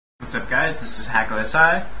What's up, guys? This is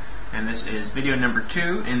HackOSI, and this is video number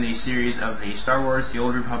 2 in the series of the Star Wars The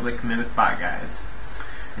Old Republic Mimic Bot Guides.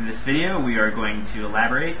 In this video, we are going to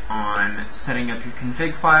elaborate on setting up your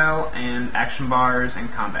config file and action bars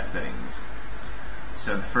and combat settings.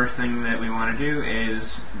 So the first thing that we want to do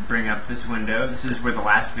is bring up this window. This is where the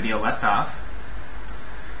last video left off.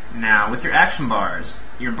 Now, with your action bars,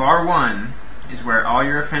 your bar 1 is where all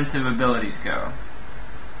your offensive abilities go.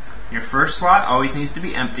 Your first slot always needs to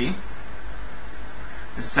be empty.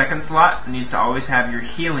 The second slot needs to always have your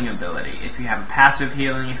healing ability. If you have a passive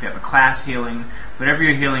healing, if you have a class healing, whatever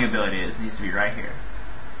your healing ability is, needs to be right here.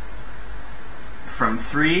 From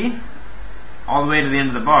 3 all the way to the end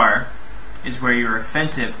of the bar is where your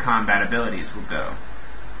offensive combat abilities will go.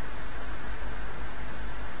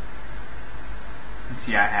 You can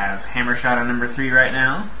see I have Hammer Shot on number 3 right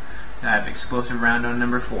now, and I have Explosive Round on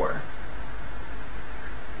number 4.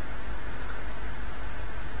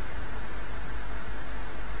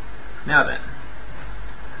 Now then,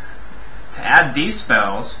 to add these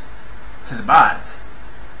spells to the bot,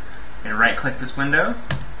 you're going to right-click this window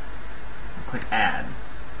and click Add.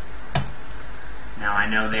 Now I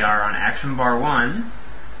know they are on Action Bar 1,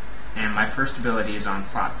 and my first ability is on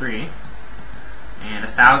slot 3, and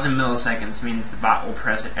 1,000 milliseconds means the bot will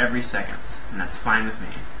press it every second, and that's fine with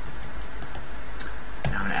me.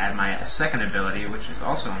 Now I'm going to add my second ability, which is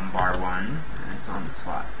also on Bar 1, and it's on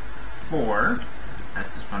slot 4.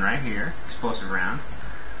 That's this one right here, Explosive Round.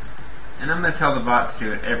 And I'm going to tell the bot to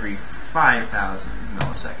do it every 5,000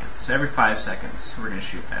 milliseconds. So every 5 seconds we're going to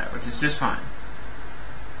shoot that, which is just fine.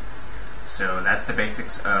 So that's the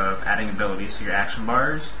basics of adding abilities to your action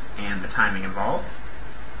bars and the timing involved.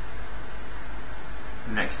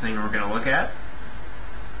 The next thing we're going to look at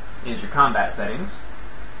is your combat settings.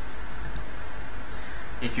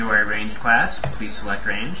 If you are a ranged class, please select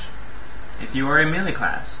range. If you are a melee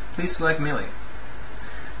class, please select melee.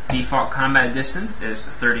 Default combat distance is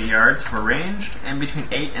 30 yards for ranged and between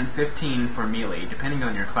 8 and 15 for melee, depending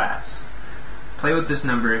on your class. Play with this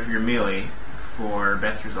number if you're melee for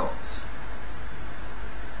best results.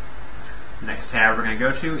 The next tab we're going to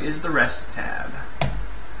go to is the Rest tab.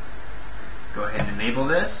 Go ahead and enable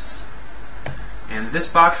this. And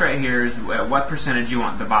this box right here is what percentage you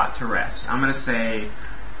want the bot to rest. I'm going to say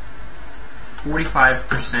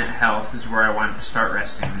 45% health is where I want it to start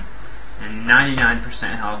resting, and 99%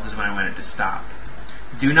 health is when I want it to stop.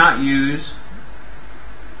 Do not use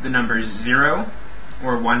the numbers 0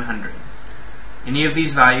 or 100. Any of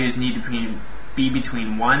these values need to be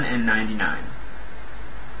between 1 and 99.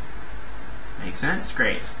 Make sense?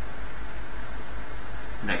 Great.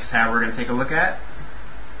 Next tab we're going to take a look at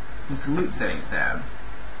is the Loot Settings tab.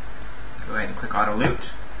 Go ahead and click Auto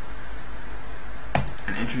Loot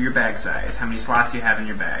and enter your bag size, how many slots you have in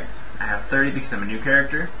your bag. I have 30 because I'm a new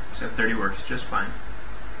character, so 30 works just fine.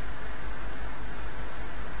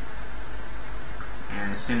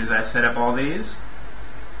 And as soon as I've set up all these,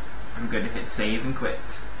 I'm good to hit save and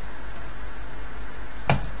quit.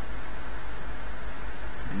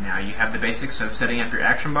 And now you have the basics of setting up your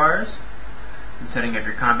action bars and setting up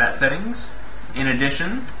your combat settings. In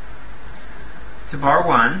addition to Bar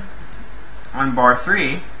 1, on Bar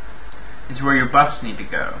 3 is where your buffs need to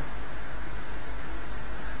go.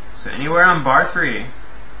 So anywhere on Bar 3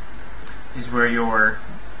 is where your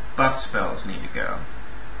buff spells need to go.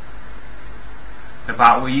 The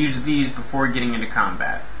bot will use these before getting into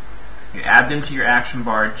combat. You add them to your action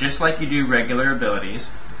bar just like you do regular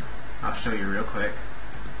abilities. I'll show you real quick.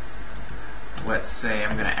 Let's say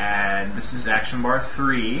I'm going to add, this is Action Bar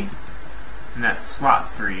 3, and that's slot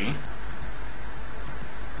 3.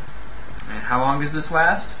 And how long does this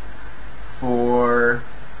last? For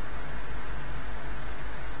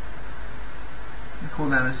the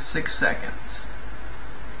cooldown is 6 seconds.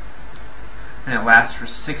 And it lasts for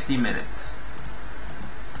 60 minutes.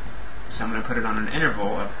 So I'm going to put it on an interval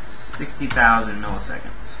of 60,000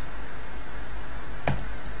 milliseconds.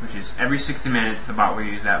 Which is every 60 minutes the bot will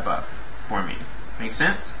use that buff for me. Make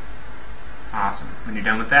sense? Awesome. When you're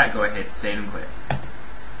done with that, go ahead, save and quit.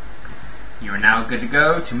 You are now good to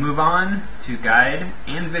go to move on to guide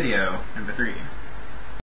and video number 3.